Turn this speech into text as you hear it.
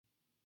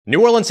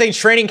New Orleans Saints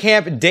training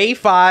camp day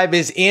 5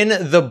 is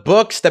in the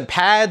books. The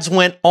pads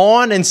went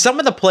on and some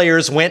of the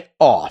players went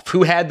off.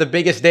 Who had the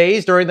biggest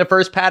days during the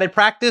first padded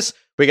practice?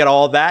 We got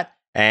all of that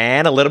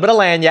and a little bit of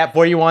lagniappe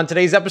for you on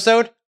today's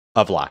episode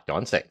of Locked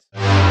On Saints.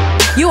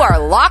 You are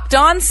Locked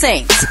On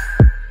Saints,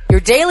 your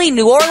daily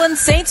New Orleans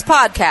Saints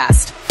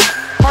podcast.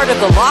 Part of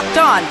the Locked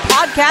On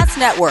Podcast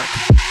Network,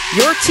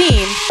 your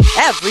team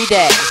every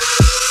day.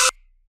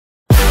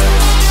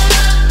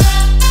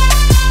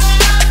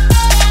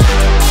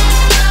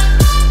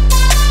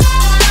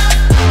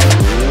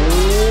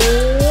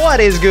 What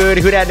is good,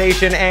 Who Dat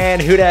Nation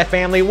and Who Dat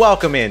family?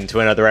 Welcome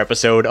into another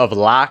episode of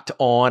Locked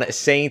On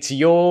Saints,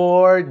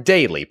 your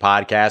daily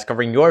podcast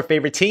covering your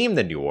favorite team,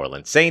 the New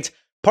Orleans Saints,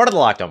 part of the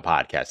Locked On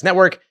Podcast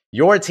Network,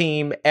 your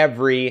team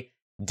every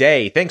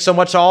day. Thanks so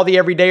much to all the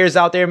everydayers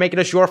out there making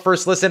us your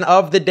first listen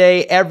of the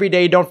day every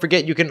day. Don't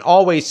forget, you can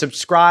always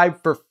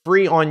subscribe for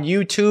free on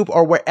YouTube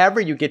or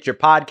wherever you get your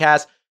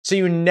podcasts so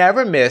you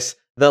never miss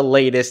the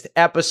latest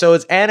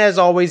episodes. And as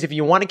always, if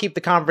you want to keep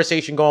the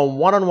conversation going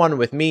one-on-one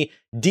with me,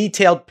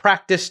 detailed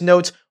practice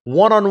notes,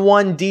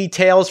 one-on-one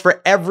details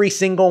for every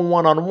single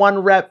one-on-one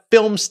rep,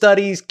 film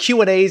studies,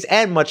 Q&As,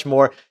 and much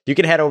more, you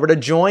can head over to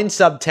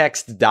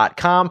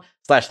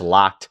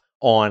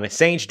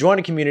joinsubtext.com/LockedOnSaints. Join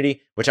a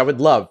community, which I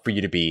would love for you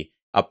to be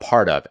a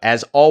part of.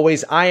 As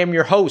always, I am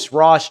your host,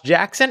 Ross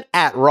Jackson,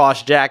 at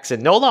Ross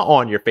Jackson Nola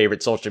on your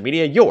favorite social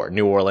media, your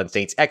New Orleans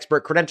Saints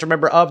expert, credential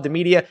member of the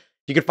media.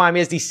 You can find me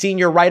as the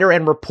senior writer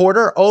and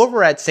reporter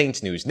over at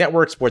Saints News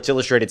Network, Sports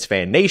Illustrated's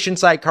Fan Nation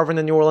site, covering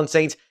the New Orleans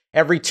Saints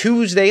every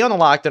Tuesday on the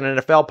Locked On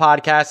NFL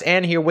podcast,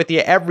 and here with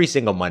you every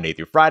single Monday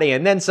through Friday,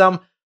 and then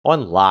some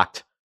on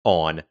Locked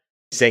On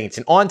Saints.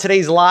 And on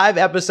today's live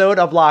episode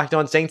of Locked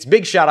On Saints,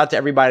 big shout out to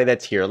everybody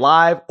that's here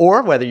live,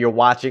 or whether you're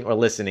watching or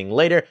listening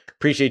later.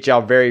 Appreciate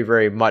y'all very,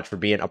 very much for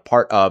being a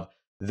part of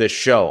the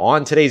show.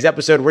 On today's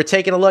episode, we're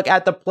taking a look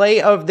at the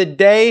play of the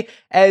day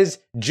as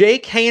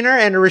Jake Haener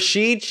and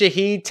Rashid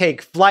Shaheed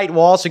take flight.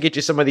 We'll also get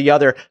you some of the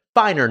other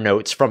finer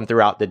notes from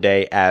throughout the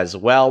day as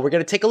well. We're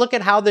going to take a look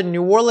at how the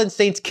New Orleans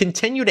Saints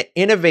continue to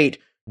innovate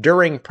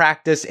during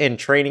practice and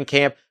training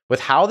camp, with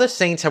how the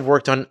Saints have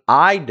worked on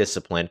eye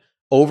discipline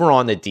over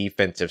on the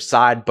defensive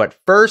side. But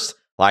first,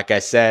 like I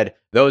said,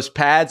 those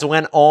pads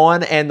went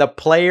on and the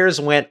players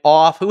went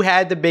off. Who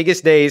had the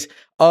biggest days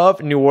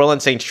of New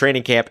Orleans Saints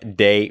training camp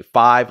day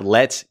 5?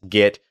 Let's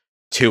get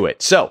to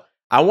it. So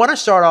I want to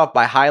start off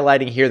by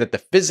highlighting here that the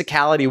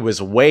physicality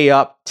was way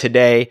up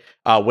today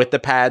with the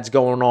pads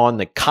going on.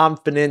 The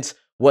confidence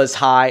was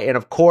high. And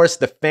of course,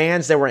 the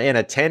fans that were in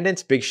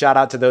attendance, big shout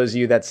out to those of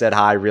you that said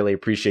hi. Really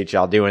appreciate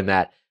y'all doing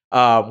that.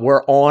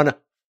 Were on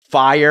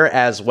fire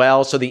as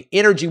well. So the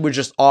energy was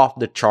just off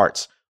the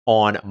charts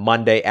on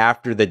Monday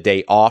after the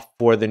day off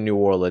for the New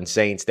Orleans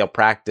Saints. They'll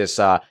practice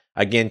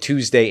again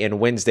Tuesday and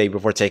Wednesday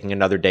before taking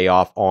another day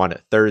off on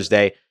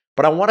Thursday.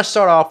 But I want to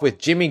start off with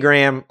Jimmy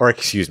Graham, or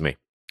excuse me,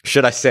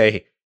 should I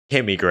say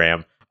Himmy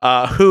Graham,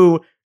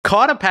 who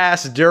caught a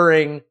pass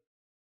during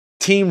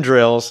team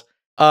drills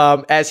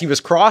as he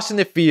was crossing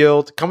the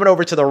field, coming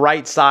over to the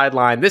right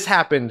sideline. This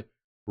happened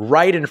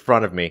right in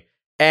front of me.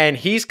 And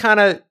he's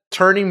kind of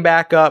turning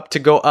back up to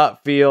go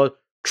upfield.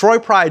 Troy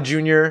Pride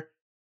Jr.,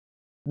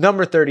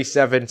 number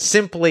 37,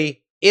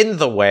 simply in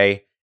the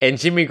way, and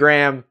Jimmy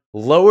Graham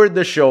lowered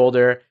the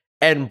shoulder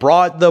and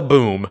brought the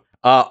boom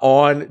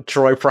on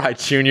Troy Pride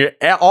Jr.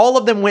 All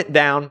of them went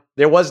down.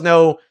 There was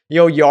no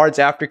yards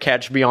after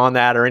catch beyond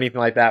that or anything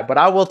like that. But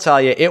I will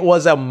tell you, it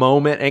was a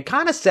moment and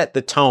kind of set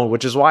the tone,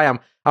 which is why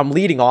I'm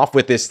leading off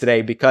with this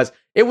today, because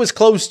it was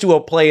close to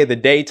a play of the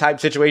day type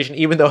situation,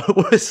 even though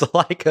it was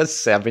like a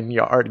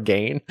 7-yard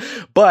gain.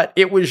 But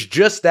it was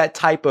just that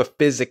type of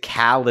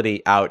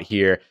physicality out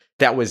here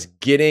that was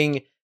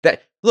getting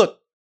that. Look,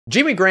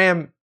 Jimmy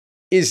Graham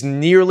is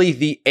nearly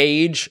the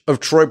age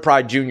of Troy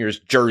Pride Jr.'s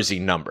jersey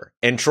number.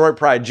 And Troy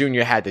Pride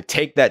Jr. had to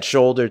take that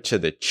shoulder to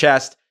the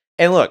chest.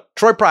 And look,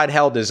 Troy Pride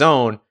held his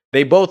own.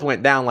 They both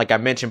went down, like I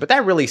mentioned, but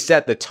that really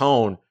set the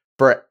tone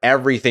for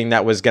everything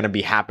that was going to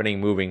be happening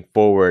moving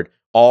forward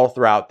all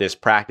throughout this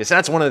practice. And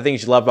that's one of the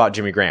things you love about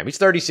Jimmy Graham. He's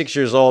 36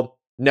 years old.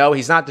 No,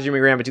 he's not the Jimmy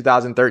Graham of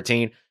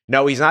 2013.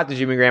 No, he's not the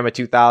Jimmy Graham of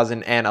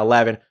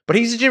 2011, but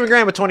he's the Jimmy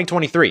Graham of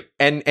 2023.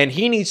 And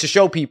he needs to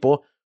show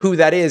people who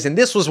that is. And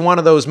this was one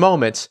of those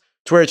moments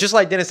to where it's just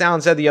like Dennis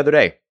Allen said the other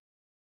day.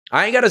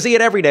 I ain't got to see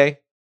it every day,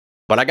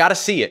 but I got to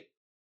see it.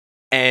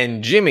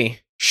 And Jimmy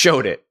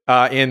showed it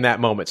in that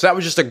moment. So that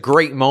was just a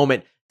great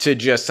moment to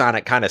just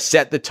kind of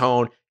set the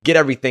tone, get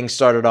everything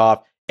started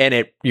off. And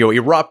it,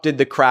 erupted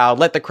the crowd,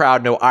 let the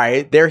crowd know, all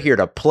right, they're here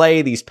to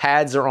play. These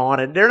pads are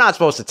on, and they're not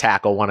supposed to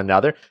tackle one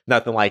another,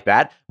 nothing like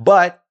that.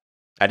 But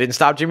I didn't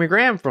stop Jimmy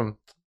Graham from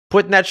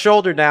putting that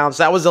shoulder down.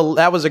 So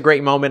that was a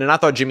great moment, and I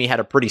thought Jimmy had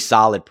a pretty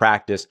solid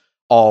practice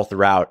all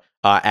throughout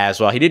as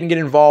well. He didn't get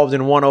involved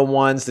in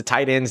one-on-ones. The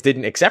tight ends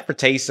didn't, except for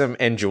Taysom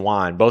and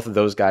Juwan. Both of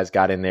those guys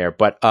got in there,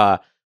 but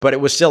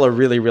it was still a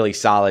really, really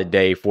solid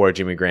day for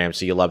Jimmy Graham.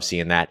 So you love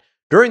seeing that.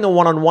 During the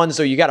one-on-ones,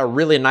 though, you got a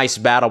really nice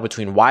battle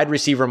between wide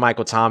receiver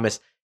Michael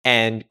Thomas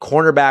and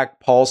cornerback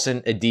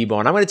Paulson Adebo.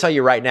 And I'm going to tell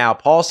you right now,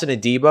 Paulson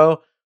Adebo,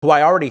 who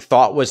I already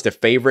thought was the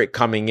favorite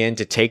coming in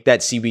to take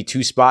that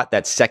CB2 spot,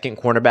 that second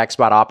cornerback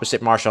spot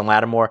opposite Marshawn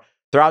Lattimore,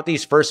 throughout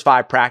these first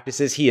 5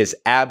 practices, he has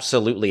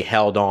absolutely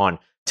held on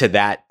to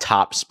that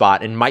top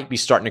spot and might be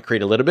starting to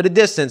create a little bit of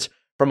distance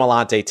from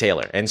Alontae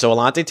Taylor. And so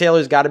Alontae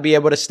Taylor's got to be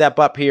able to step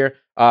up here.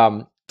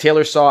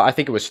 Taylor saw, I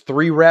think it was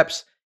 3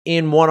 reps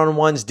in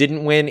one-on-ones,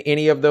 didn't win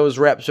any of those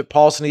reps, but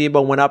Paulson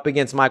Adebo went up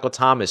against Michael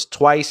Thomas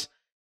twice,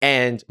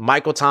 and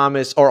Michael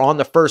Thomas, or on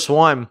the first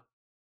one,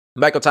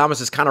 Michael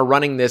Thomas is kind of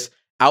running this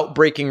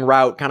outbreaking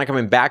route, kind of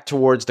coming back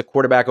towards the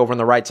quarterback over on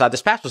the right side.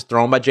 This pass was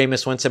thrown by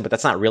Jameis Winston, but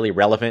that's not really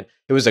relevant.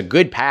 It was a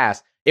good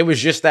pass. It was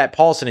just that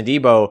Paulson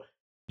Adebo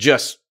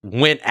just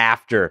went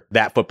after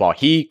that football.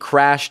 He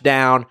crashed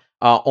down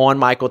on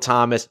Michael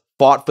Thomas,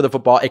 fought for the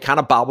football. It kind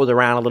of bobbled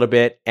around a little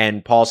bit,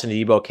 and Paulson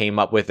Adebo came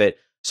up with it.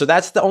 So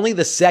that's only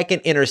the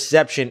second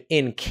interception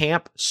in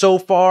camp so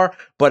far,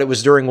 but it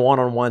was during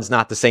one-on-ones,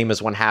 not the same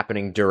as one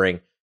happening during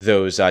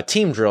those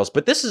team drills.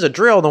 But this is a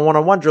drill, the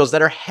one-on-one drills,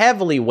 that are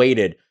heavily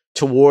weighted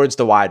towards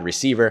the wide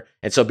receiver.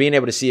 And so being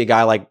able to see a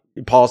guy like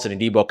Paulson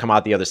Adebo come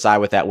out the other side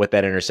with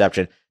that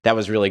interception, that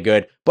was really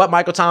good. But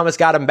Michael Thomas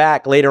got him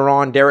back later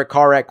on. Derek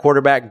Carr at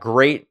quarterback,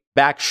 great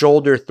back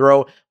shoulder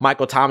throw.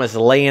 Michael Thomas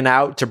laying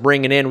out to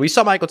bring it in. We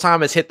saw Michael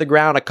Thomas hit the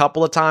ground a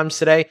couple of times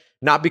today,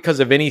 not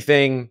because of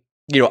anything,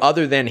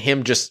 other than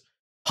him just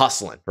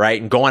hustling,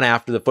 right? And going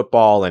after the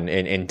football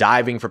and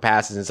diving for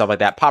passes and stuff like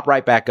that. Pop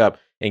right back up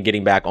and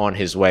getting back on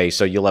his way.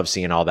 So you love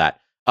seeing all that.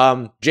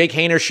 Jake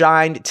Haener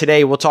shined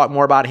today. We'll talk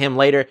more about him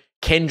later.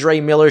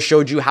 Kendre Miller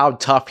showed you how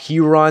tough he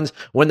runs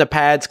when the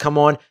pads come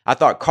on. I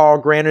thought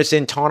Carl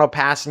Granderson, Tano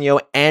Passanio,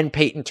 and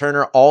Peyton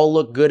Turner all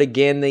look good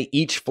again. They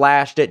each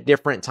flashed at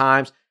different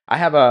times. I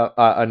have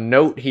a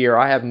note here.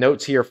 I have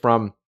notes here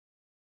from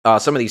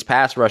some of these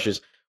pass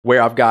rushes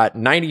where I've got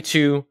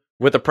 92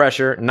 with the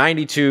pressure,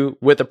 92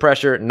 with the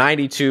pressure,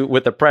 92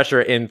 with the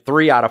pressure in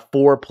 3 out of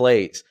 4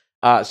 plays.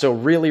 So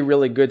really,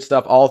 really good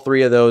stuff. All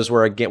 3 of those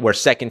were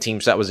second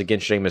team, so that was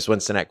against Jameis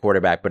Winston at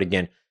quarterback. But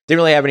again, didn't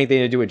really have anything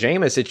to do with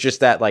Jameis. It's just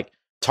that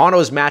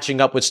Tano's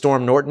matching up with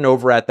Storm Norton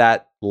over at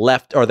that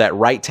left or that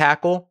right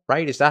tackle,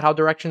 right? Is that how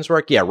directions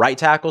work? Yeah, right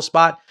tackle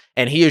spot.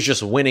 And he is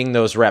just winning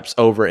those reps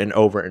over and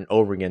over and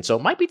over again. So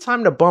it might be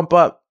time to bump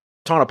up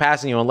Tano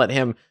Passanio and let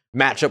him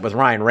match up with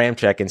Ryan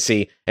Ramczyk and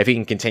see if he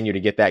can continue to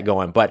get that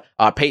going. But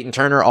Peyton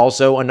Turner,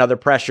 also another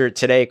pressure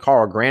today.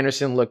 Carl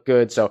Granderson looked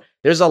good. So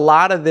there's a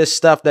lot of this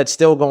stuff that's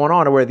still going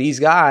on where these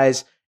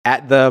guys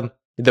at the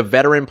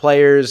veteran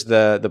players,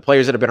 the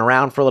players that have been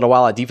around for a little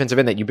while at defensive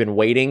end that you've been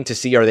waiting to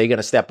see, are they going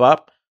to step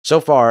up? So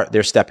far,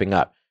 they're stepping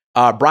up.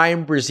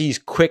 Brian Brzez's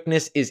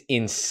quickness is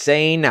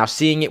insane. Now,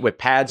 seeing it with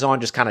pads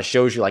on just kind of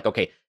shows you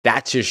okay,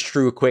 that's his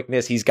true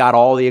quickness. He's got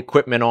all the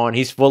equipment on.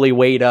 He's fully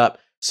weighed up.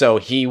 So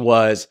he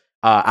was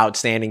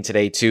outstanding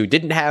today too.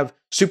 Didn't have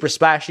super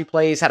splashy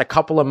plays, had a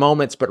couple of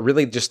moments, but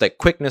really just the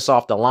quickness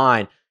off the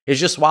line is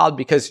just wild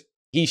because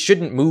he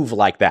shouldn't move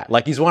like that.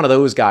 He's one of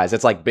those guys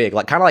that's big,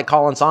 kind of like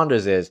Colin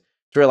Saunders is.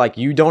 Where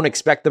you don't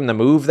expect them to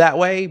move that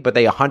way, but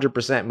they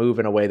 100% move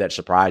in a way that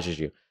surprises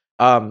you.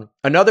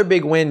 Another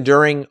big win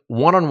during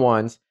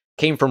one-on-ones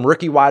came from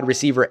rookie wide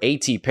receiver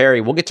A.T.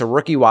 Perry. We'll get to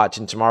rookie watch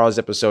in tomorrow's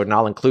episode, and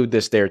I'll include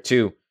this there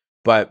too.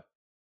 But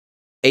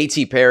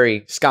A.T.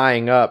 Perry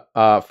skying up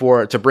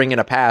to bring in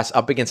a pass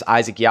up against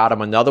Isaac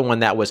Yiadom, another one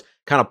that was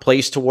kind of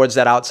placed towards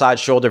that outside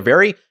shoulder,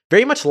 very,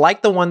 very much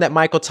like the one that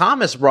Michael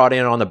Thomas brought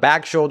in on the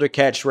back shoulder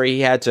catch where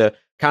he had to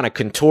kind of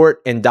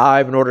contort and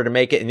dive in order to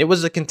make it. And it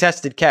was a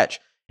contested catch.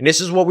 And this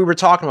is what we were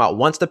talking about.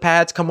 Once the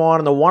pads come on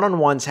and the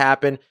one-on-ones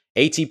happen,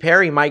 A.T.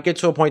 Perry might get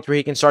to a point where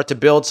he can start to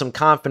build some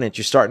confidence.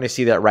 You're starting to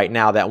see that right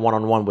now. That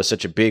one-on-one was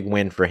such a big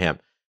win for him.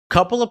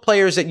 Couple of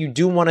players that you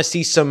do want to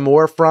see some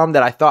more from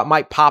that I thought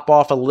might pop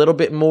off a little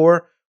bit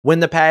more when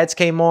the pads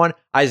came on.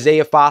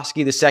 Isaiah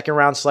Foskey, the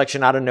second-round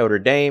selection out of Notre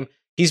Dame.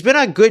 He's been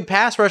a good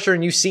pass rusher,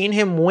 and you've seen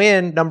him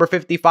win number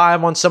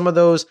 55 on some of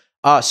those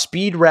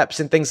speed reps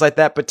and things like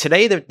that. But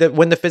today,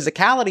 when the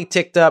physicality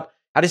ticked up,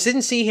 I just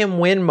didn't see him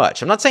win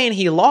much. I'm not saying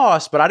he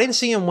lost, but I didn't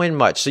see him win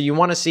much. So you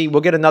want to see, we'll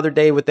get another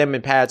day with them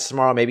in pads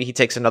tomorrow. Maybe he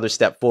takes another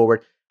step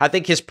forward. I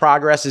think his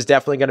progress is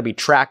definitely going to be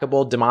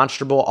trackable,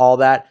 demonstrable, all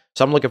that.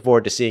 So I'm looking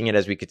forward to seeing it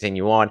as we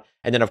continue on.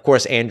 And then, of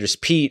course, Andrus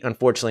Peat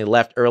unfortunately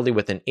left early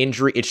with an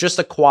injury. It's just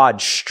a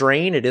quad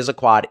strain. It is a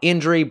quad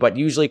injury, but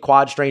usually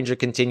quad strains are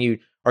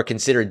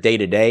considered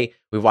day-to-day.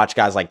 We've watched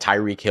guys like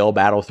Tyreek Hill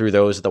battle through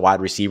those at the wide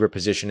receiver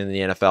position in the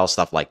NFL,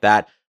 stuff like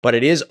that. But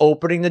it is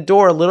opening the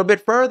door a little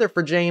bit further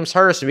for James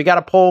Hurst. We got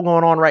a poll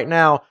going on right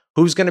now.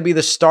 Who's going to be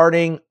the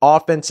starting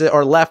offensive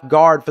or left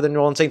guard for the New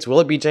Orleans Saints? Will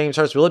it be James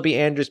Hurst? Will it be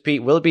Andrus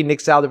Peat? Will it be Nick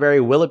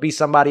Saldiveri? Will it be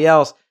somebody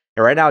else?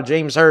 And right now,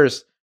 James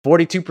Hurst,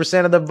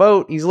 42% of the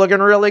vote. He's looking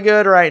really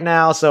good right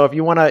now. So if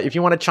you want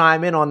to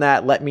chime in on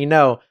that, let me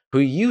know who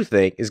you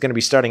think is going to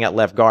be starting at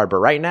left guard. But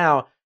right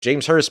now,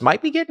 James Hurst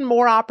might be getting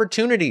more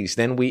opportunities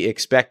than we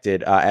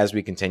expected as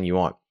we continue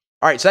on.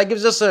 All right, so that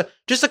gives us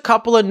just a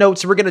couple of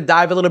notes. We're going to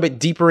dive a little bit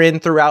deeper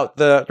in throughout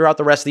the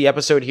rest of the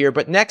episode here.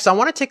 But next, I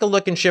want to take a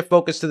look and shift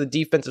focus to the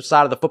defensive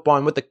side of the football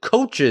and what the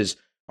coaches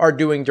are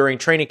doing during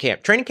training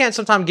camp. Training camp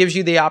sometimes gives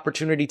you the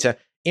opportunity to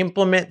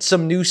implement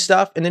some new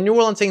stuff, and the New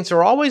Orleans Saints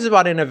are always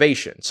about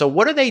innovation. So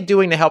what are they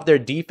doing to help their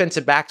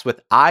defensive backs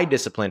with eye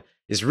discipline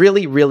is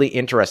really, really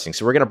interesting.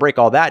 So we're going to break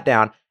all that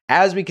down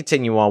as we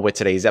continue on with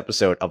today's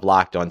episode of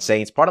Locked On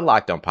Saints, part of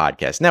Locked On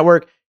Podcast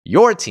Network,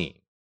 your team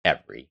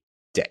every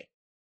day.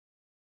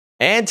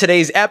 And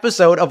today's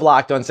episode of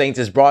Locked On Saints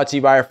is brought to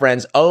you by our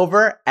friends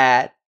over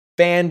at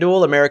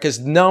FanDuel, America's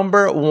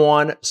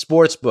 #1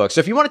 sportsbook.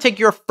 So if you want to take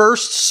your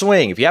first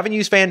swing, if you haven't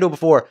used FanDuel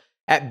before,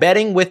 at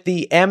betting with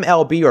the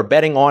MLB or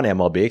betting on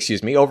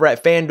MLB, over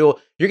at FanDuel,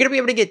 you're going to be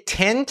able to get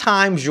 10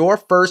 times your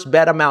first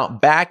bet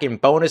amount back in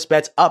bonus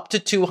bets up to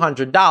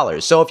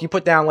 $200. So if you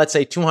put down, let's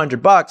say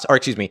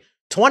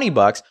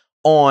 $20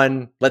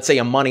 on, let's say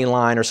a money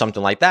line or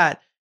something like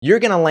that, you're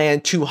going to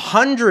land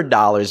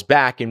 $200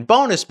 back in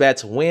bonus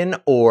bets, win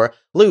or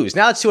lose.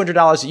 Now that's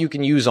 $200 that you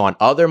can use on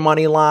other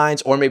money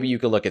lines, or maybe you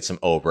can look at some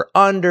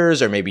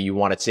over-unders, or maybe you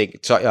want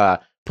to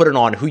put it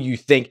on who you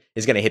think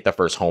is going to hit the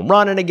first home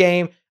run in a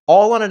game,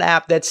 all on an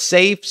app that's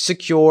safe,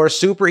 secure,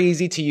 super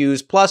easy to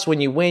use. Plus, when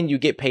you win, you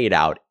get paid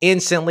out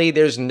instantly.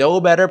 There's no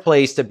better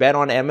place to bet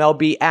on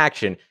MLB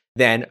action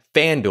than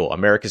FanDuel,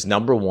 America's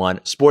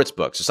 #1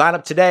 sportsbook. So sign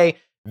up today.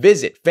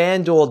 Visit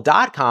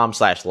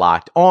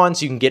FanDuel.com/LockedOn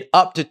so you can get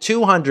up to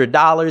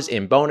 $200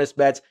 in bonus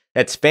bets.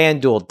 That's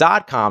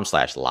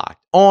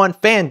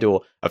FanDuel.com/LockedOn. FanDuel,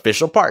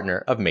 official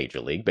partner of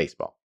Major League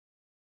Baseball.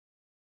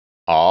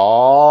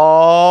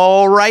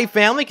 All right,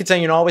 family,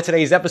 continuing on with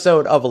today's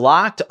episode of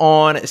Locked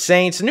On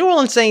Saints. The New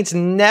Orleans Saints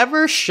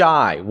never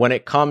shy when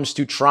it comes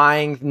to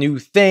trying new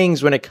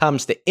things, when it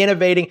comes to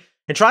innovating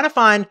and trying to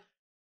find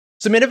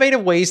some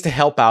innovative ways to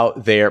help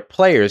out their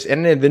players.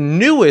 And the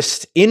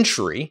newest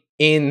entry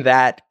in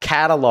that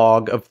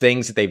catalog of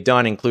things that they've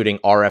done, including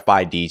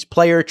RFIDs,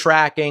 player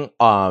tracking,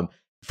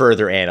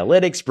 further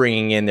analytics,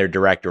 bringing in their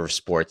director of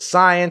sports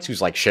science,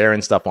 who's like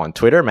sharing stuff on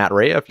Twitter, Matt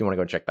Rea, if you want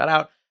to go check that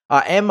out,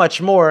 and much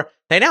more.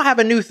 They now have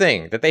a new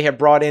thing that they have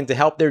brought in to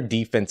help their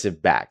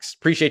defensive backs.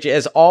 Appreciate you,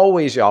 as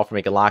always, y'all, for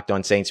making Locked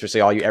On Saints,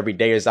 for all you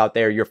everydayers out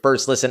there, your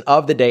first listen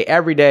of the day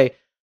every day.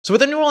 So what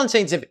the New Orleans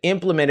Saints have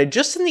implemented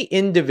just in the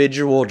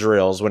individual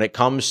drills when it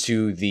comes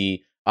to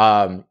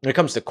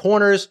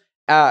corners,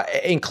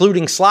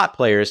 including slot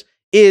players,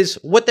 is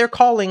what they're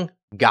calling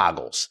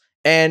goggles.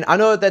 And I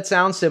know that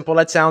sounds simple,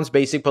 that sounds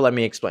basic, but let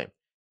me explain.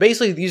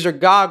 Basically, these are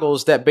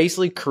goggles that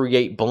basically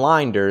create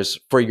blinders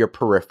for your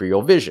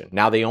peripheral vision.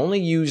 Now, they only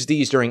use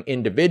these during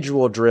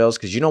individual drills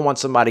because you don't want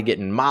somebody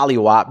getting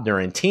mollywopped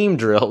during team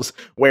drills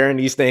wearing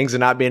these things and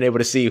not being able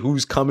to see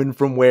who's coming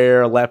from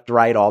where, left,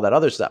 right, all that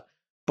other stuff.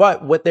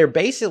 But what they're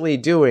basically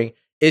doing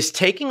is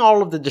taking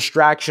all of the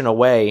distraction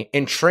away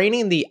and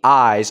training the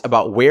eyes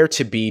about where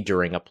to be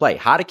during a play,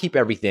 how to keep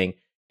everything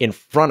in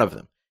front of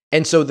them.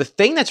 And so the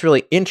thing that's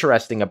really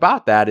interesting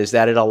about that is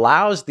that it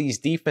allows these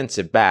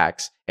defensive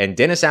backs, and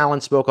Dennis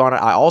Allen spoke on it,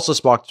 I also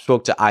spoke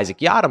to Isaac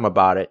Yiadom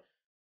about it,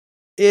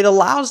 it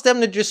allows them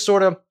to just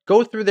sort of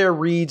go through their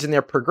reads and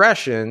their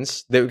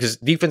progressions, because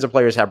defensive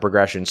players have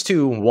progressions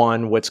too.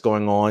 1, what's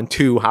going on?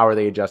 2, how are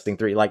they adjusting?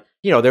 3,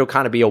 there'll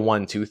kind of be a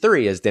 1, 2,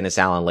 3 as Dennis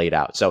Allen laid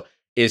out. So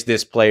is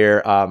this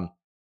player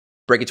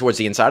breaking towards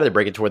the inside, or they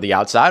breaking toward the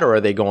outside, or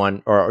are they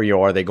going,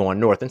 are they going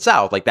north and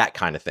south, like that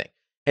kind of thing?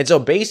 And so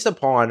based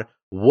upon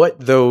what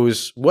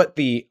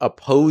the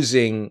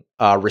opposing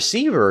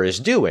receiver is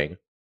doing,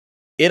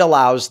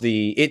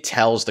 it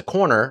tells the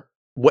corner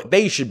what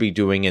they should be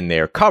doing in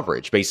their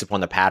coverage based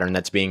upon the pattern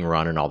that's being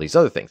run and all these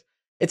other things.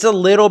 It's a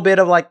little bit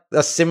of like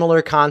a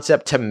similar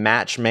concept to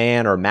match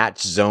man or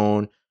match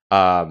zone,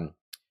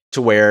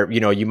 to where,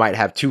 you might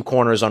have 2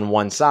 corners on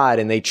one side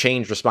and they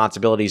change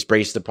responsibilities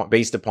based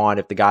upon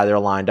if the guy they're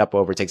lined up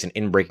over takes an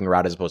in-breaking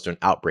route as opposed to an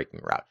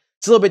out-breaking route.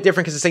 It's a little bit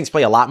different because the Saints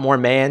play a lot more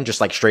man,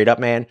 just like straight up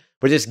man,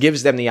 but it just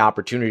gives them the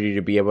opportunity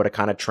to be able to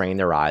kind of train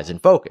their eyes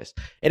and focus.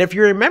 And if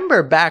you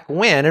remember back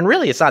when, and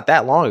really it's not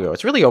that long ago,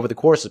 it's really over the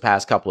course of the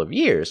past couple of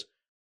years,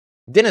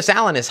 Dennis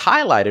Allen has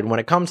highlighted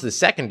when it comes to the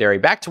secondary,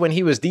 back to when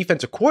he was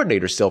defensive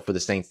coordinator still for the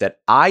Saints,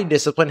 that eye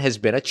discipline has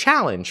been a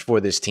challenge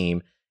for this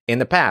team in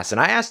the past. And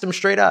I asked him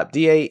straight up,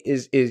 DA,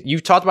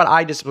 you've talked about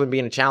eye discipline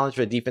being a challenge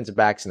for the defensive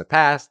backs in the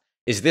past.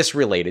 Is this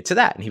related to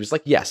that? And he was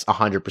like, yes,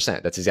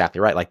 100%. That's exactly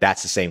right. Like,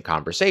 that's the same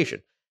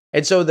conversation.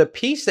 And so the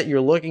piece that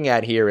you're looking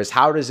at here is,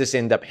 how does this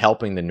end up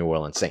helping the New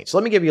Orleans Saints? So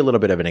let me give you a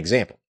little bit of an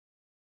example.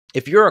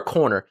 If you're a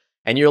corner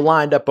and you're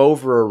lined up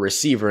over a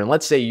receiver, and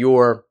let's say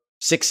you're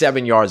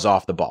 6-7 yards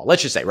off the ball,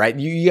 let's just say, right?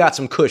 You got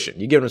some cushion.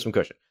 You give them some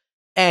cushion.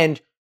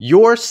 And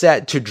you're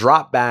set to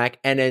drop back,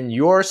 and then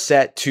you're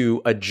set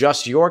to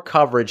adjust your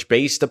coverage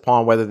based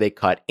upon whether they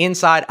cut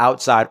inside,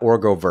 outside, or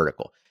go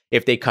vertical.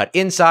 If they cut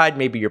inside,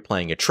 maybe you're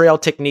playing a trail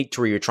technique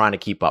to where you're trying to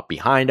keep up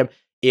behind them.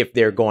 If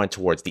they're going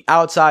towards the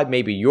outside,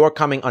 maybe you're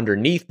coming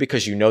underneath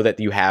because you know that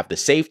you have the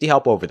safety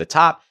help over the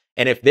top.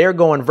 And if they're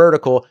going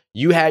vertical,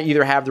 you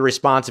either have the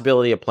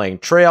responsibility of playing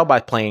trail by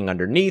playing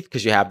underneath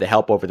because you have the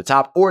help over the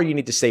top, or you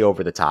need to stay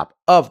over the top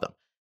of them.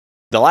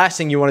 The last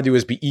thing you want to do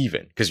is be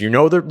even, because you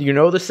know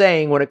the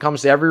saying when it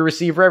comes to every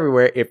receiver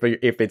everywhere, if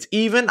it's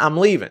even, I'm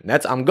leaving.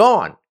 I'm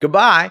gone.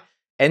 Goodbye.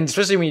 And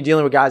especially when you're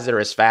dealing with guys that are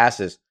as fast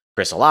as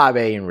Chris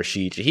Olave and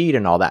Rashid Shaheed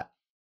and all that.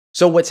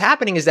 So what's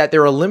happening is that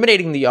they're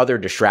eliminating the other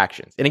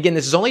distractions. And again,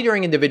 this is only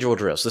during individual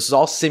drills. This is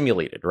all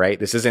simulated, right?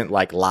 This isn't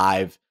like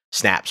live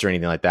snaps or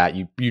anything like that.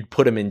 You'd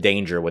put them in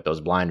danger with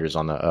those blinders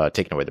on the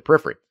taking away the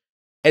periphery.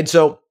 And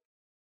so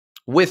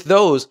with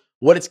those,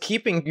 what it's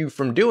keeping you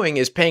from doing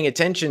is paying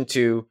attention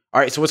to,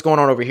 all right, so what's going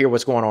on over here?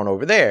 What's going on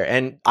over there?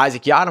 And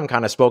Isaac Yiadom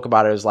kind of spoke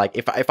about it as like,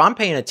 if I'm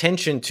paying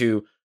attention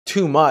to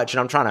too much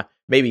and I'm trying to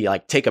maybe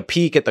like take a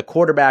peek at the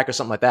quarterback or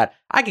something like that,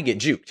 I could get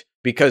juked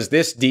because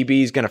this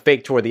DB is going to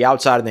fake toward the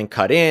outside and then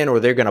cut in, or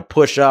they're going to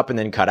push up and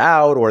then cut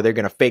out, or they're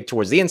going to fake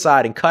towards the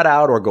inside and cut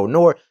out, or go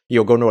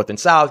north and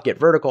south, get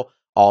vertical,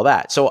 all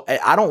that. So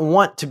I don't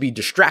want to be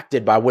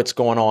distracted by what's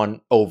going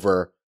on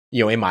over,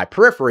 in my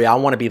periphery. I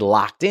want to be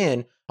locked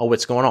in on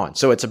what's going on.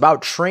 So it's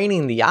about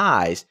training the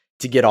eyes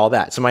to get all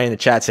that. Somebody in the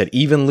chat said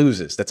even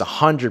loses. That's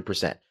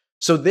 100%.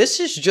 So this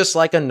is just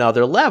like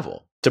another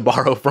level, to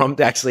borrow from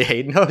actually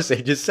Hayden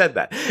Jose just said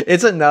that.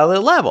 It's another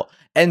level.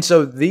 And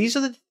so these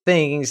are the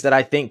things that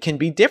I think can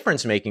be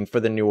difference making for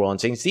the New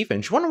Orleans Saints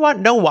defense. You want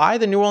to know why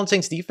the New Orleans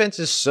Saints defense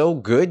is so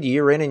good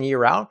year in and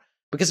year out?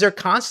 Because they're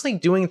constantly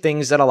doing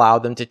things that allow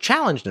them to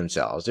challenge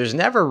themselves. There's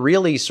never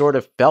really sort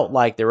of felt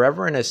like they're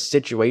ever in a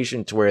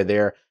situation to where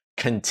they're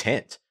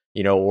content,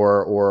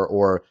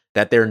 or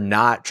that they're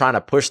not trying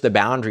to push the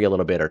boundary a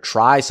little bit or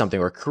try something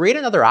or create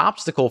another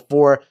obstacle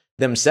for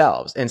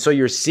themselves. And so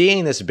you're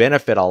seeing this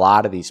benefit a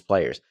lot of these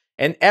players.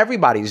 And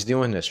everybody's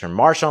doing this, from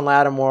Marshawn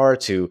Lattimore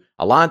to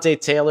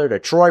Alontae Taylor to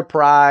Troy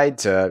Pride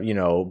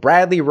to,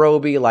 Bradley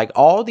Roby. Like,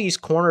 all these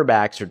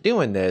cornerbacks are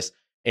doing this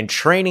and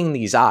training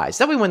these eyes.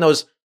 That way when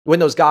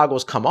those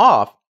goggles come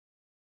off,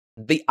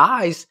 the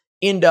eyes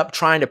end up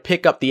trying to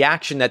pick up the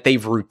action that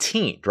they've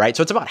routined, right?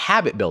 So it's about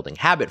habit building,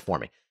 habit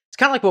forming. It's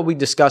kind of like what we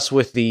discussed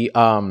with the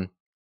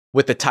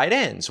tight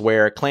ends,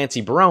 where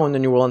Clancy Barone, the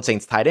New Orleans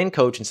Saints tight end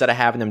coach, instead of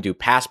having them do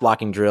pass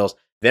blocking drills,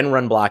 then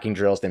run blocking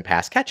drills, then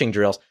pass catching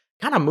drills,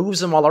 kind of moves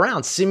them all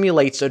around,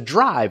 simulates a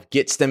drive,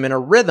 gets them in a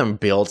rhythm,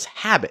 builds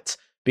habits.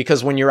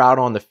 Because when you're out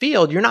on the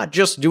field, you're not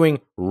just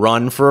doing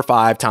run for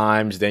 5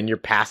 times, then you're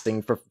pass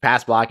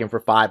blocking for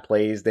 5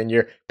 plays, then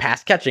you're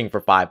pass catching for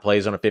 5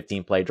 plays on a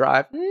 15-play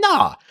drive.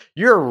 Nah,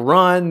 you're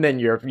run, then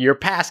you're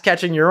pass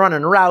catching, you're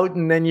running route,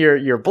 and then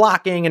you're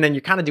blocking, and then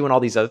you're kind of doing all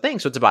these other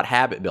things. So it's about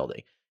habit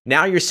building.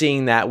 Now you're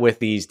seeing that with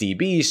these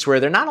DBs, where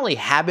they're not only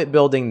habit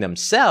building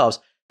themselves,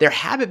 they're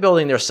habit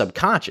building their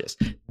subconscious.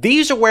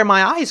 These are where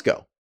my eyes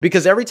go.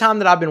 Because every time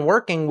that I've been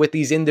working with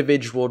these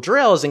individual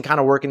drills and kind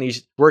of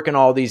working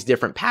all these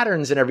different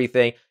patterns and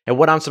everything, and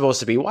what I'm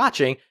supposed to be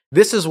watching,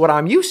 this is what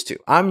I'm used to.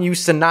 I'm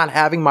used to not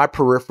having my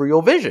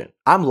peripheral vision.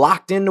 I'm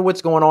locked into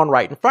what's going on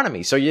right in front of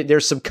me. So they're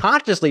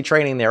subconsciously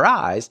training their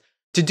eyes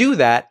to do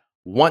that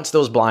once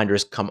those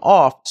blinders come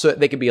off, so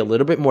that they can be a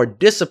little bit more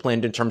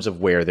disciplined in terms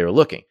of where they're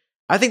looking.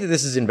 I think that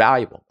this is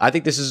invaluable. I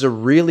think this is a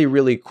really,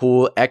 really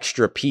cool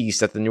extra piece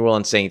that the New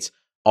Orleans Saints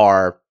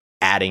are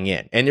adding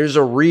in. And there's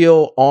a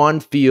real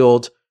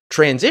on-field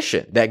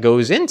transition that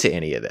goes into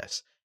any of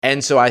this.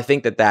 And so I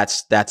think that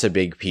that's a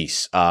big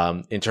piece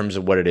in terms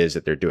of what it is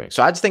that they're doing.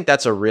 So I just think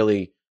that's a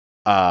really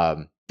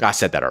I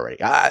said that already.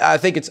 I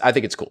think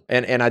it's cool.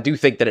 And I do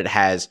think that it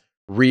has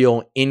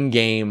real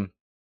in-game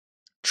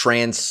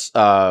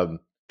translation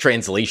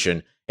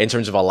in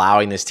terms of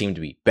allowing this team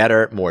to be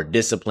better, more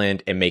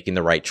disciplined, and making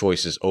the right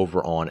choices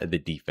over on the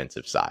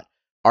defensive side.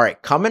 All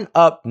right, coming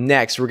up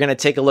next, we're going to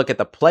take a look at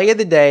the play of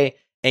the day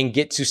and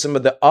get to some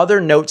of the other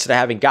notes that I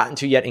haven't gotten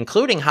to yet,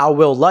 including how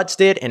Will Lutz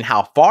did and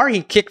how far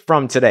he kicked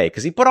from today,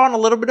 because he put on a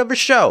little bit of a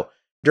show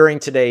during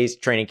today's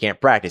training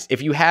camp practice.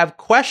 If you have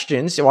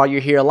questions while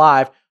you're here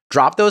live,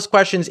 drop those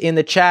questions in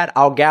the chat.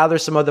 I'll gather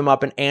some of them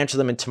up and answer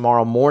them in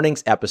tomorrow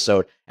morning's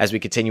episode as we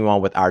continue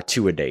on with our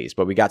two-a-days.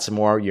 But we got some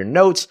more of your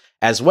notes,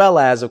 as well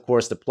as, of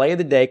course, the play of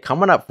the day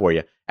coming up for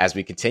you as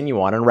we continue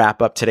on and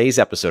wrap up today's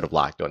episode of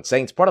Locked On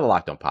Saints, part of the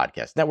Locked On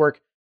Podcast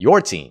Network, your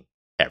team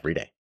every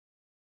day.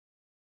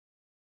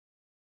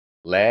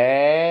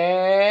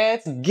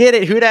 Let's get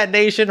it, Who Dat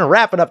Nation.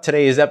 Wrapping up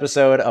today's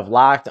episode of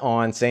Locked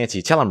On Saints.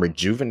 You tell them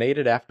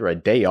rejuvenated after a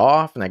day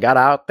off, and they got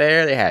out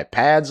there. They had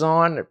pads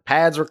on. Their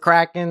pads were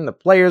cracking. The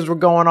players were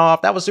going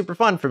off. That was super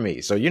fun for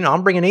me. So,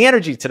 I'm bringing the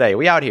energy today.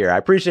 We out here. I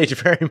appreciate you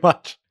very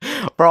much.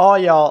 For all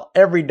y'all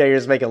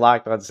everydayers making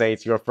Locked On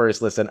Saints your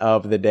first listen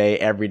of the day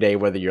every day,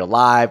 whether you're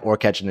live or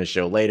catching the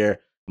show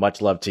later.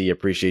 Much love to you.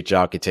 Appreciate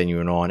y'all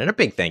continuing on. And a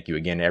big thank you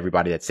again to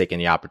everybody that's taking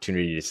the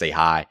opportunity to say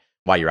hi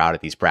while you're out at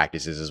these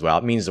practices as well.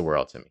 It means the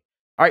world to me.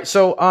 All right,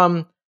 so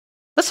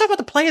let's talk about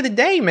the play of the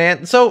day,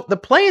 man. So the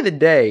play of the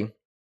day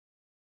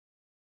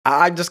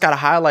I just got to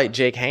highlight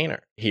Jake Haener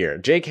here.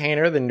 Jake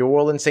Haener, the New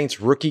Orleans Saints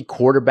rookie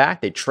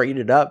quarterback. They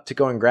traded up to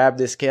go and grab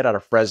this kid out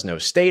of Fresno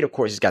State. Of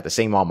course, he's got the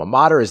same alma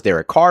mater as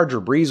Derek Carr. Drew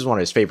Brees was one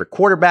of his favorite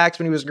quarterbacks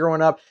when he was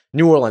growing up.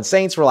 New Orleans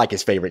Saints were like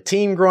his favorite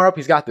team growing up.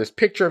 He's got this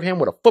picture of him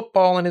with a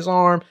football in his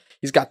arm.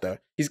 He's got the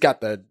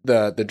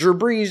Drew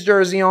Brees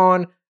jersey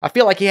on. I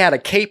feel like he had a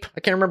cape. I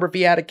can't remember if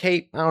he had a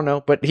cape. I don't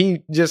know, but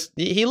he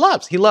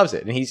loves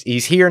it. And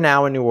he's here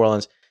now in New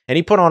Orleans, and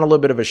he put on a little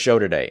bit of a show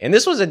today. And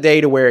this was a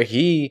day to where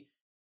he's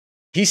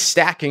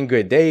stacking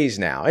good days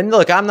now. And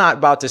look, I'm not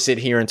about to sit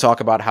here and talk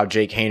about how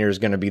Jake Haener is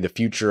going to be the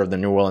future of the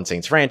New Orleans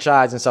Saints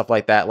franchise and stuff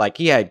like that. Like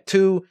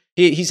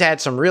he's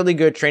had some really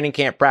good training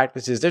camp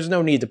practices. There's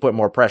no need to put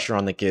more pressure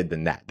on the kid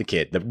than that.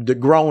 The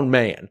grown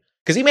man,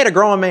 because he made a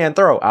grown man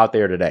throw out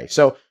there today.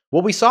 So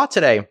what we saw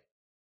today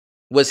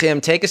was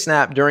him take a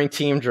snap during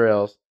team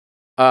drills,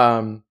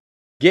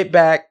 get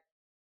back,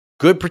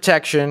 good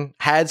protection,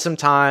 had some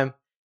time,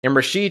 and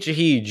Rashid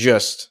Shaheed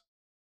just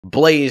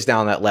blazed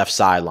down that left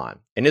sideline.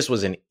 And this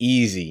was an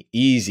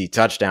easy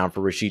touchdown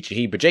for Rashid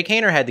Shaheed. But Jake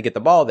Haener had to get the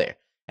ball there.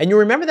 And you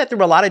remember that there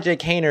were a lot of Jake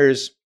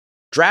Haener's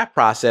draft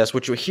process,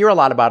 which you'll hear a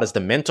lot about is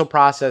the mental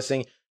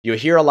processing. You'll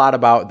hear a lot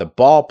about the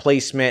ball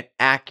placement,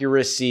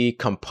 accuracy,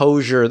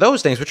 composure,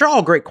 those things, which are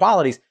all great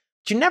qualities.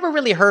 But you never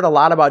really heard a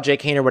lot about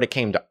Jake Haener when it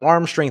came to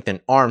arm strength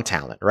and arm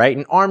talent, right?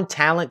 And arm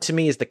talent to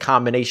me is the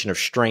combination of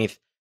strength,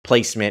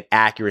 placement,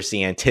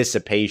 accuracy,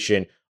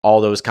 anticipation,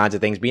 all those kinds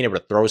of things, being able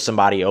to throw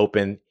somebody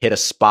open, hit a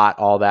spot,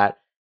 all that.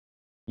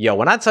 Yo,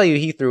 when I tell you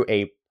he threw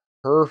a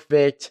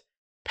perfect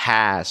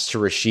pass to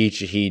Rashid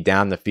Shaheed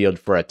down the field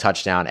for a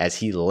touchdown as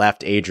he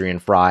left Adrian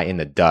Fry in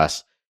the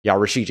dust. Y'all,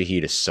 Rashid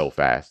Shaheed is so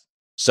fast.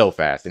 So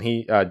fast.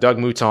 And Doug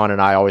Mouton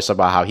and I always talk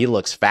about how he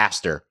looks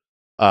faster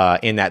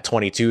in that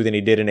 22 than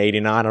he did in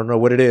 89. I don't know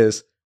what it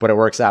is, but it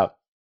works out.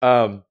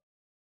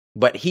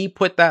 But he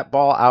put that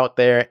ball out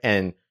there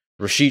and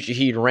Rashid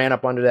Shaheed ran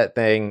up under that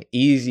thing,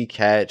 easy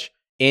catch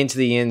into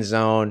the end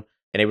zone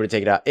and able to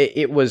take it out.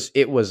 It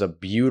was a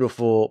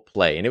beautiful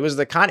play. And it was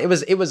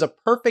a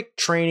perfect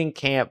training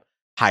camp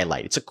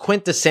highlight. It's a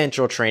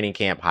quintessential training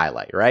camp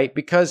highlight, right?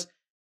 Because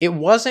it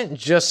wasn't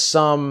just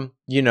some,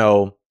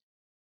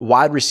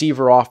 wide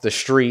receiver off the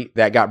street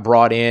that got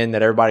brought in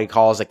that everybody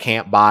calls a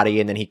camp body,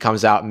 and then he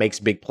comes out and makes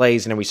big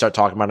plays, and then we start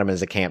talking about him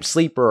as a camp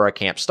sleeper or a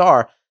camp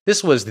star.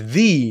 This was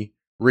the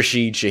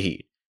Rashid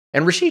Shaheed.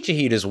 And Rashid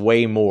Shaheed is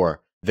way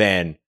more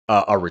than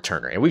a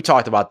returner. And we've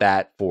talked about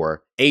that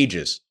for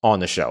ages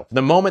on the show.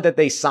 The moment that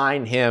they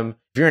signed him,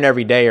 if you're an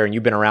everydayer and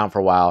you've been around for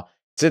a while,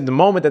 the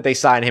moment that they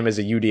signed him as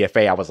a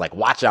UDFA, I was like,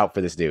 watch out for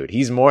this dude.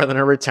 He's more than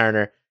a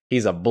returner.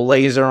 He's a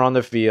blazer on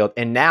the field.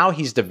 And now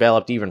he's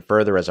developed even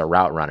further as a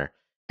route runner.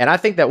 And I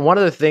think that one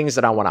of the things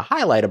that I want to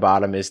highlight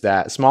about him is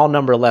that small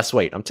number, less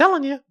weight. I'm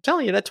telling you,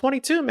 that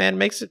 22, man,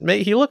 makes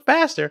he look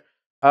faster.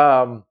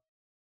 But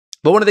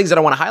one of the things that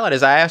I want to highlight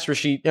is I asked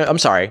Rashid, I'm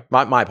sorry,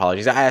 my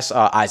apologies. I asked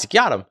Isaac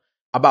Yiadom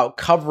about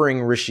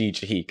covering Rashid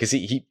Shaheed because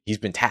he's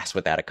been tasked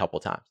with that a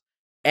couple times.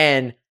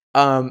 And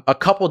a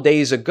couple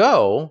days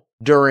ago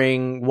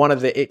during one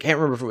of I can't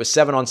remember if it was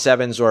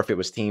 7-on-7s or if it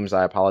was teams,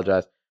 I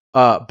apologize.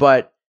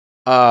 But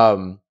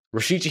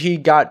Rashid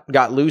Shaheed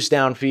got loose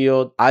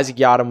downfield. Isaac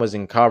Yiadom was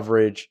in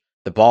coverage.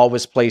 The ball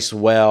was placed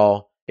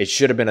well. It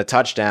should have been a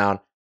touchdown,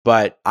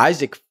 but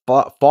Isaac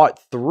fought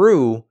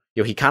through.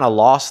 He kind of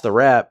lost the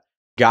rep,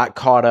 got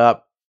caught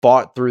up,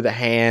 fought through the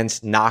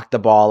hands, knocked the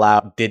ball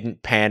out,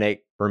 didn't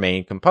panic,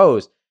 remained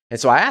composed. And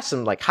so I asked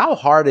him, how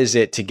hard is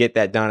it to get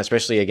that done,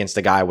 especially against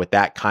a guy with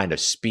that kind of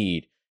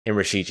speed in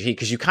Rashid Shaheed?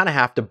 Because you kind of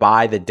have to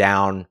buy the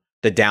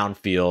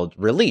downfield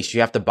release.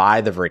 You have to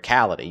buy the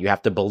verticality. You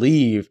have to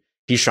believe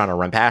he's trying to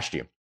run past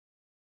you.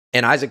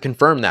 And Isaac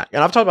confirmed that.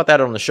 And I've talked about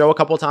that on the show a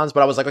couple of times,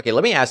 but I was like, okay,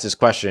 let me ask this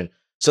question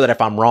so that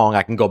if I'm wrong,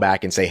 I can go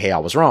back and say, hey, I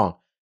was wrong.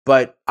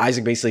 But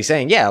Isaac basically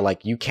saying, yeah,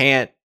 you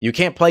can't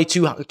play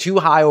too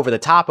high over the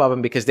top of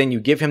him because then you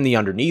give him the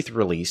underneath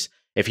release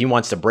if he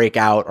wants to break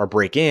out or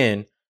break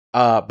in.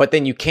 But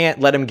then you can't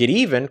let him get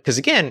even because,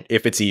 again,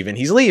 if it's even,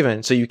 he's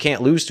leaving. So you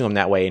can't lose to him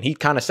that way. And he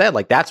kind of said,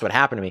 that's what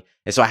happened to me.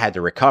 And so I had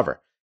to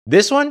recover.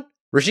 This one,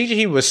 Rashid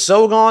Shaheed was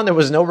so gone, there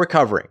was no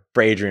recovering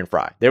for Adrian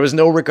Fry. There was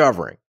no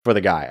recovering for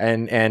the guy.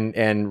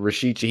 And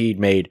Rashid Shaheed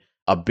made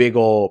a big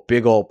old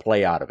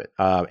play out of it.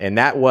 And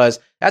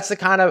that's the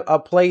kind of a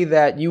play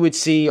that you would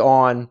see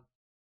on,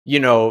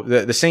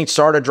 the Saints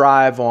start a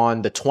drive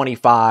on the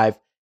 25,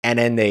 and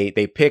then they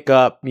pick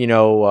up,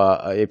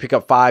 they pick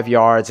up 5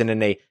 yards, and then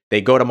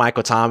they go to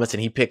Michael Thomas,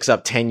 and he picks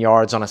up 10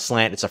 yards on a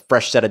slant. It's a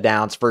fresh set of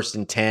downs, 1st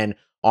and 10.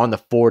 On the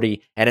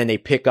 40, and then they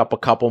pick up a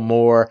couple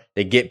more.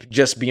 They get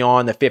just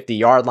beyond the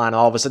 50-yard line. And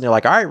all of a sudden, they're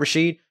like, all right,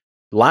 Rashid,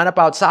 line up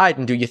outside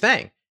and do your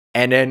thing.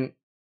 And then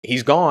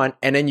he's gone.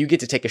 And then you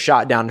get to take a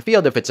shot down the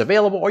field if it's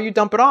available, or you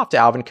dump it off to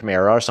Alvin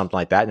Kamara or something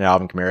like that. And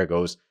Alvin Kamara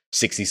goes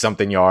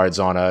 60-something yards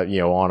on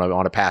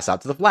a pass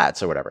out to the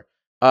flats or whatever.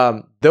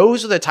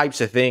 Those are the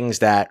types of things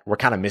that were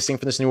kind of missing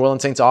from this New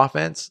Orleans Saints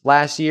offense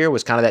last year,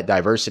 was kind of that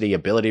diversity,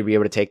 ability to be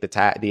able to take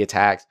the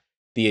attacks.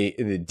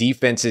 The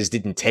defenses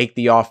didn't take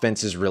the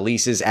offense's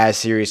releases as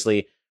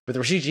seriously. With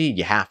Rashid Shaheed,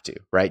 you have to,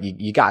 right?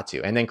 You got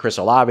to. And then Chris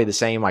Olave the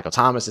same, Michael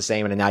Thomas the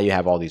same, and then now you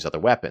have all these other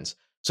weapons.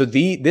 So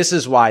this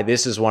is why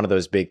this is one of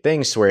those big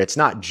things where it's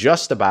not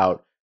just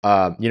about,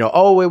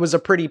 oh, it was a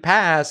pretty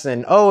pass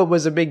and oh, it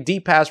was a big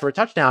deep pass for a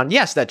touchdown.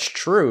 Yes, that's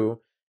true.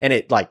 And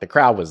it like the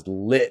crowd was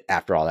lit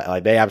after all that.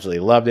 Like they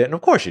absolutely loved it. And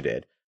of course you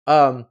did.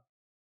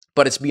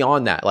 But it's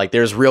beyond that. Like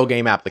there's real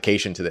game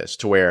application to this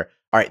to where,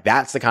 all right,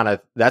 that's the kind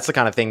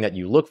of thing that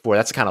you look for.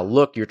 That's the kind of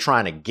look you're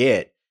trying to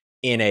get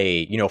in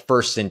a,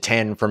 1st and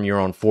 10 from your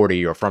own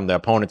 40 or from the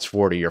opponent's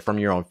 40 or from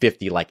your own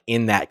 50, like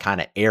in that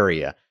kind of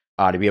area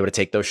to be able to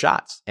take those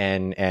shots.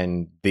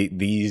 And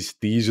these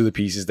are the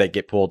pieces that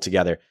get pulled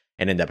together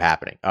and end up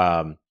happening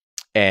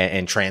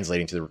and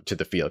translating to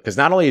the field. Because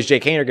not only is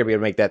Jake Haener going to be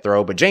able to make that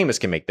throw, but Jameis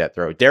can make that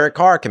throw. Derek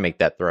Carr can make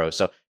that throw.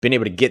 So being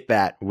able to get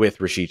that with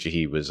Rashid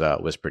Shaheed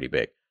was pretty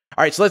big.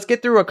 All right, so let's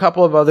get through a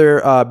couple of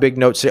other big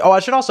notes. Oh, I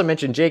should also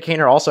mention Jake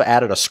Haener also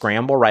added a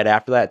scramble right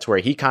after that to where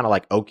he kind of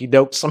like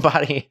okey-doked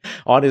somebody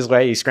on his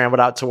way. He scrambled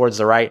out towards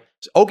the right,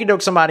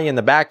 okey-doked somebody in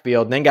the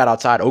backfield, and then got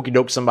outside,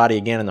 okey-doked somebody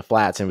again in the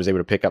flats, and was able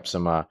to pick up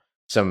some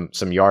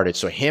yardage.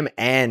 So him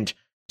and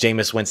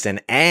Jameis Winston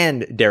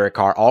and Derek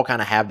Carr all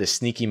kind of have this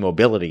sneaky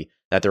mobility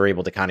that they're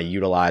able to kind of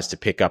utilize to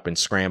pick up and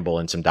scramble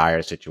in some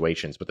dire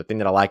situations. But the thing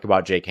that I like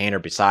about Jake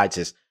Haener, besides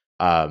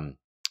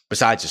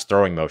his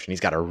throwing motion,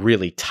 he's got a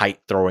really tight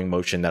throwing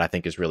motion that I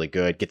think is really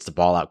good. Gets the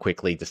ball out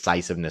quickly,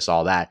 decisiveness,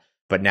 all that.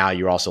 But now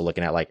you're also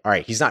looking at like, all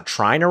right, he's not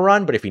trying to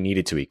run, but if he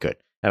needed to, he could.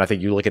 And I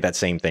think you look at that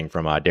same thing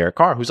from Derek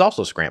Carr, who's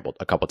also scrambled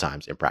a couple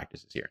times in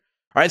practices here.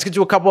 All right, let's get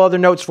to a couple other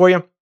notes for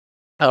you.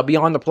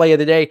 Beyond the play of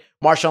the day,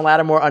 Marshawn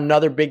Lattimore,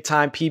 another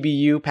big-time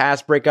PBU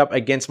pass breakup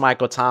against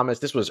Michael Thomas.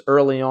 This was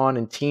early on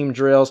in team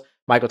drills.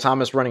 Michael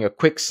Thomas running a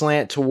quick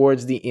slant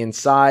towards the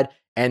inside.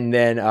 And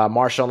then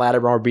Marshawn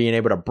Lattimore being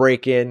able to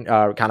break in,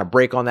 kind of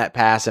break on that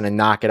pass and then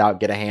knock it out,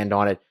 get a hand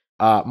on it.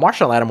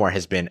 Marshawn Lattimore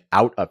has been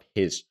out of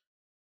his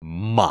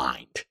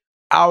mind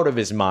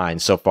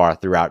so far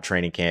throughout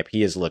training camp.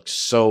 He has looked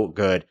so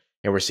good,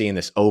 and we're seeing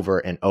this over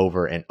and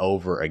over and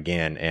over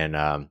again. And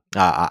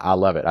I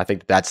love it. I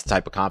think that's the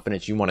type of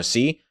confidence you want to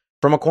see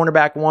from a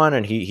cornerback one,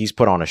 and he's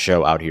put on a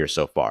show out here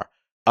so far.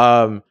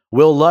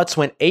 Will Lutz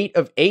went 8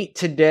 of 8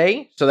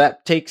 today, so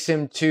that takes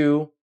him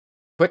to,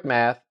 quick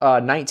math,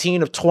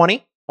 19 of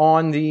 20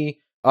 on the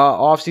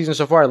offseason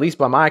so far, at least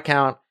by my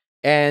count.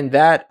 And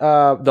that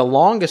the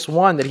longest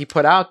one that he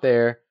put out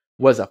there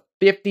was a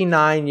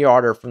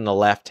 59-yarder from the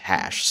left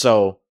hash.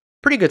 So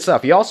pretty good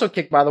stuff. He also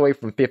kicked, by the way,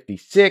 from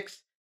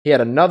 56. He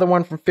had another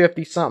one from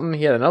 50-something.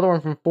 He had another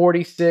one from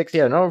 46. He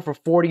had another one from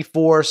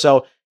 44.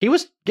 So he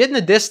was getting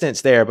the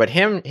distance there. But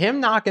him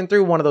knocking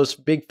through one of those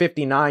big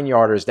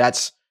 59-yarders,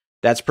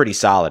 that's pretty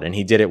solid. And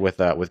he did it with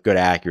good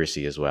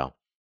accuracy as well.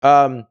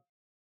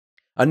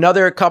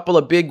 Another couple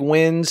of big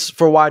wins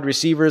for wide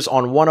receivers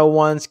on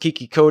 101s,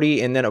 Kiki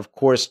Cody, and then, of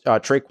course,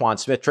 Traquan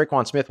Smith.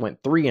 Traquan Smith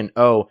went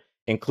 3-0,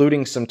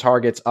 including some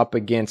targets up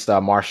against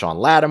Marshawn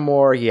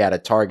Lattimore. He had a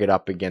target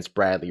up against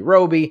Bradley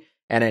Roby,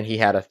 and then he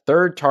had a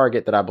third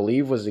target that I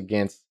believe was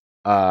against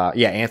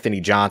Anthony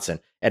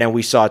Johnson. And then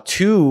we saw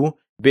 2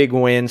 big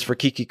wins for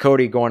Kiki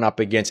Cody going up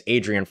against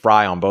Adrian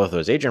Fry on both of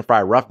those. Adrian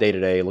Fry, rough day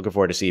today. Looking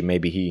forward to see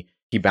maybe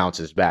he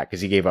bounces back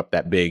because he gave up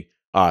that big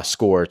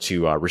score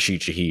to Rashid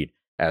Shaheed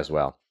as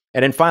well.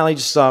 And then finally,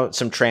 just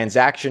some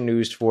transaction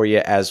news for you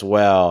as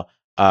well.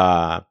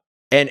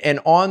 And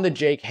on the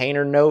Jake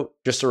Haener note,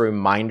 just a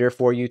reminder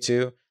for you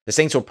too, the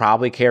Saints will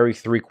probably carry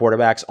 3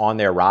 quarterbacks on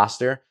their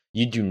roster.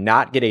 You do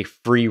not get a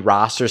free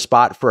roster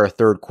spot for a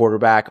third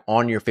quarterback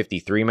on your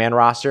 53-man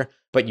roster,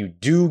 but you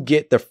do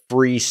get the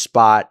free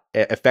spot,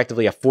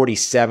 effectively a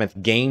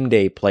 47th game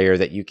day player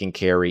that you can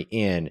carry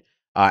in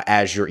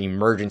as your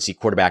emergency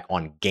quarterback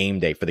on game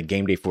day for the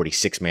game day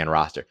 46-man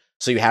roster.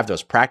 So you have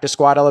those practice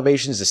squad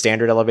elevations, the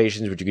standard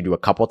elevations, which you can do a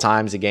couple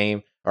times a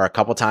game or a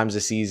couple times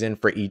a season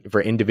for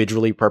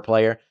individually per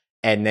player.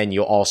 And then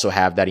you'll also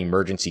have that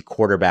emergency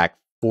quarterback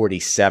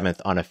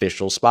 47th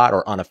unofficial spot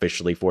or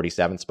unofficially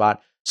 47th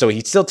spot. So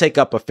he'd still take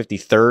up a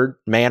 53rd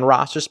man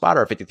roster spot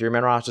or a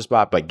 53-man roster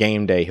spot, but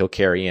game day he'll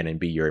carry in and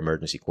be your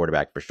emergency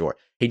quarterback for sure.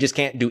 He just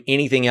can't do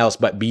anything else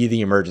but be the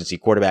emergency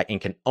quarterback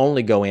and can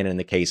only go in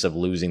the case of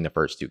losing the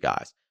first 2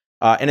 guys.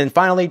 And then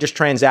finally, just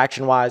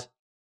transaction-wise,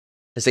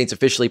 the Saints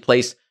officially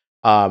placed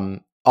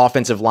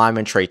offensive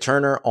lineman Trey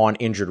Turner on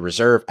injured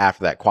reserve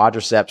after that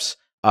quadriceps,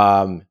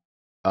 after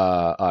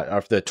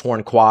the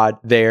torn quad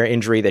there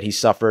injury that he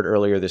suffered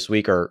earlier this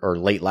week or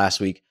late last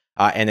week.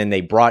 And then they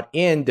brought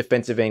in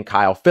defensive end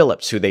Kyle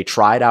Phillips, who they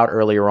tried out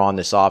earlier on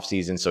this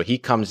offseason. So he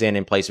comes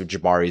in place of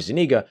Jabari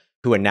Zuniga,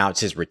 who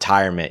announced his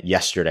retirement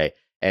yesterday.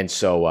 And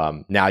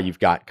so now you've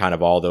got kind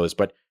of all those,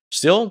 but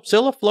still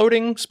a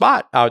floating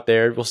spot out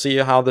there. We'll see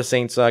how the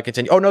Saints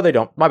continue. Oh, no, they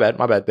don't. My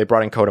bad. They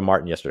brought in Coda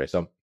Martin yesterday.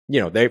 So,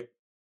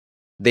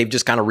 they've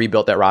just kind of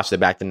rebuilt that roster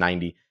back to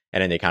 90,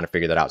 and then they kind of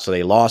figured that out. So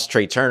they lost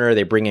Trey Turner.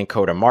 They bring in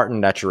Coda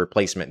Martin. That's your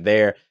replacement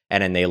there.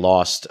 And then they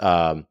lost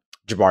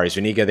Jabari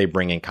Zuniga. They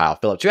bring in Kyle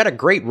Phillips, who had a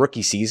great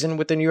rookie season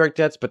with the New York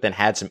Jets, but then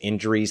had some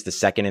injuries the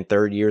second and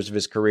third years of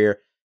his career.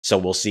 So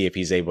we'll see if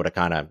he's able to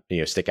kind of,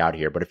 stick out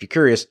here. But if you're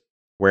curious,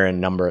 we're in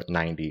number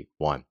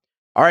 91.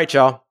 All right,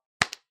 y'all.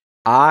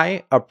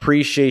 I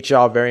appreciate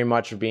y'all very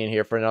much for being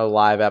here for another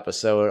live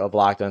episode of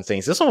Locked On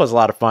Saints. This one was a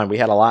lot of fun. We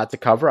had a lot to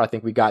cover. I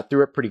think we got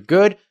through it pretty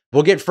good.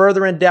 We'll get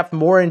further in depth,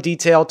 more in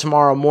detail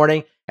tomorrow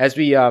morning as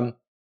we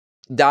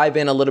dive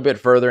in a little bit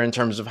further in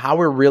terms of how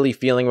we're really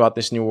feeling about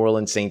this New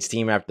Orleans Saints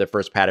team after the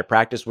first padded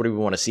practice. What do we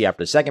want to see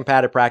after the second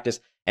padded practice?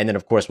 And then,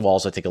 of course, we'll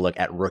also take a look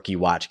at Rookie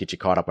Watch, get you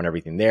caught up on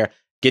everything there.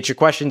 Get your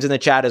questions in the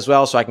chat as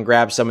well so I can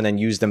grab some and then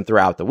use them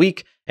throughout the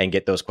week and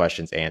get those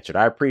questions answered.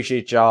 I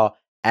appreciate y'all,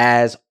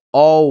 as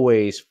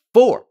always,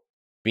 for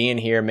being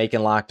here, making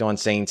Locked On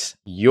Saints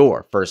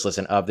your first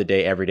listen of the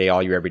day, every day,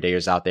 all you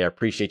everydayers out there.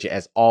 Appreciate you,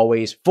 as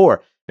always,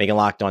 for making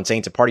Locked On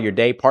Saints a part of your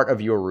day, part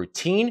of your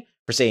routine,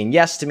 for saying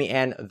yes to me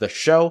and the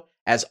show.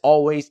 As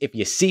always, if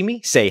you see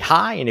me, say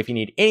hi. And if you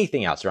need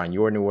anything else around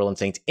your New Orleans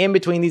Saints in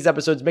between these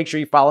episodes, make sure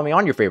you follow me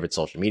on your favorite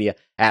social media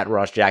at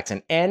Ross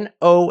Jackson,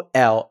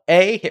 NOLA.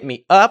 Hit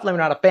me up. Let me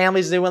know how the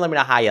family's doing. Let me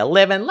know how you're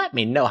living. Let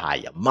me know how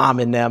your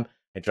mom and them.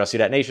 And trust you,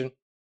 that nation.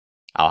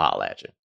 I'll holla at you.